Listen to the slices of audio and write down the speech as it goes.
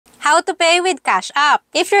How to pay with Cash App.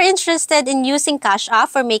 If you're interested in using Cash App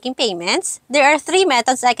for making payments, there are 3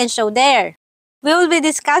 methods I can show there. We will be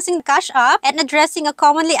discussing Cash App and addressing a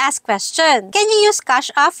commonly asked question. Can you use Cash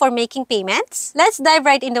App for making payments? Let's dive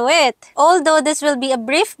right into it. Although this will be a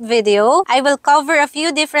brief video, I will cover a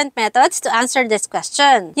few different methods to answer this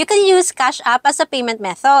question. You can use Cash App as a payment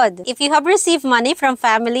method. If you have received money from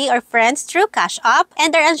family or friends through Cash App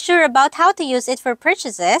and are unsure about how to use it for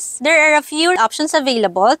purchases, there are a few options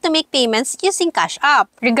available to make payments using Cash App.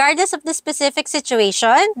 Regardless of the specific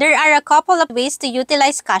situation, there are a couple of ways to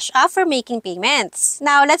utilize Cash App for making payments.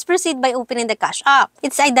 Now, let's proceed by opening the Cash App.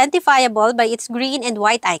 It's identifiable by its green and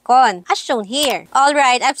white icon, as shown here.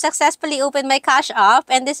 Alright, I've successfully opened my Cash App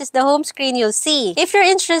and this is the home screen you'll see. If you're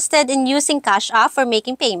interested in using Cash App for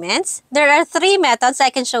making payments, there are 3 methods I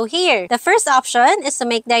can show here. The first option is to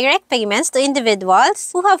make direct payments to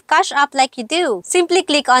individuals who have Cash App like you do. Simply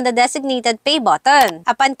click on the designated Pay button.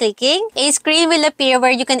 Upon clicking, a screen will appear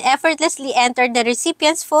where you can effortlessly enter the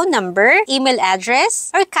recipient's phone number, email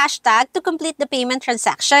address, or cash tag to complete the payment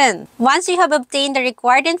transaction. Once you have obtained the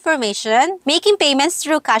required information, making payments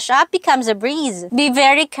through Cash App becomes a breeze. Be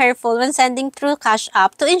very careful when sending through Cash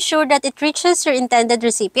App to ensure that it reaches your intended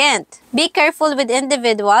recipient. Be careful with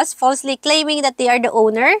individuals falsely claiming that they are the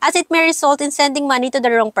owner, as it may result in sending money to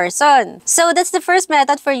the wrong person. So that's the first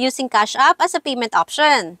method for using Cash App as a payment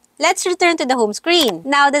option. Let's return to the home screen.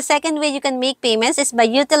 Now, the second way you can make payments is by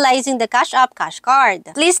utilizing the Cash App Cash Card.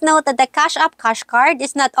 Please note that the Cash App Cash Card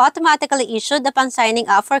is not automatically issued upon signing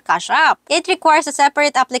up for Cash App. It requires a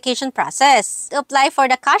separate application process. To apply for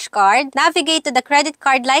the Cash Card, navigate to the credit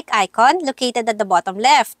card-like icon located at the bottom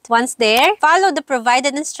left. Once there, follow the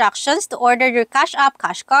provided instructions to order your Cash App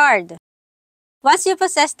Cash Card. Once you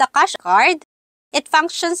possess the Cash Card, it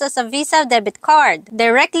functions as a Visa debit card,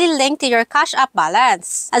 directly linked to your Cash App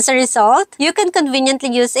balance. As a result, you can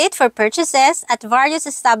conveniently use it for purchases at various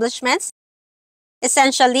establishments.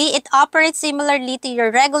 Essentially, it operates similarly to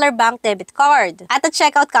your regular bank debit card. At the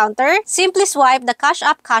checkout counter, simply swipe the Cash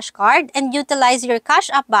App Cash Card and utilize your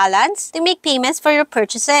Cash App balance to make payments for your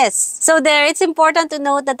purchases. So there, it's important to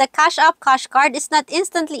note that the Cash App Cash Card is not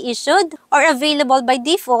instantly issued or available by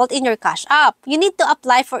default in your Cash App. You need to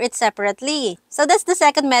apply for it separately. So that's the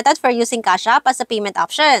second method for using Cash App as a payment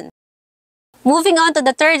option. Moving on to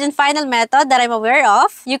the third and final method that I'm aware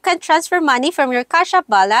of, you can transfer money from your Cash App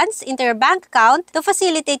balance into your bank account to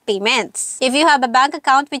facilitate payments. If you have a bank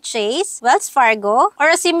account with Chase, Wells Fargo, or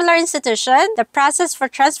a similar institution, the process for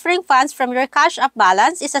transferring funds from your Cash App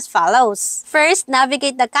balance is as follows. First,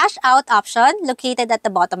 navigate the Cash Out option located at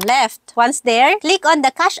the bottom left. Once there, click on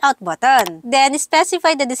the Cash Out button. Then,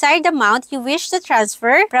 specify the desired amount you wish to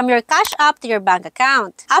transfer from your Cash App to your bank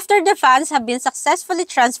account. After the funds have been successfully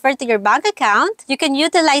transferred to your bank account, you can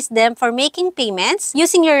utilize them for making payments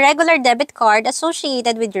using your regular debit card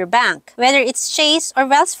associated with your bank, whether it's Chase or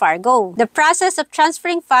Wells Fargo. The process of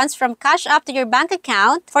transferring funds from Cash App to your bank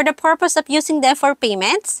account for the purpose of using them for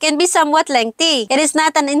payments can be somewhat lengthy. It is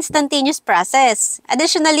not an instantaneous process.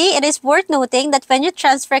 Additionally, it is worth noting that when you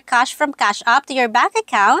transfer cash from Cash App to your bank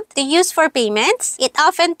account to use for payments, it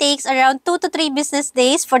often takes around 2 to 3 business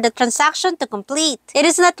days for the transaction to complete. It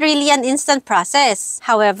is not really an instant process.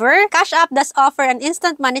 However, Cash App does offer an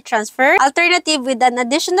instant money transfer alternative with an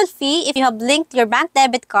additional fee if you have linked your bank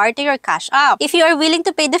debit card to your Cash App. If you are willing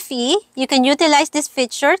to pay the fee, you can utilize this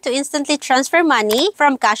feature to instantly transfer money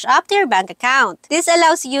from Cash App to your bank account. This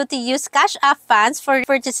allows you to use Cash App funds for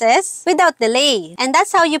purchases without delay. And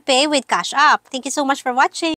that's how you pay with Cash App. Thank you so much for watching.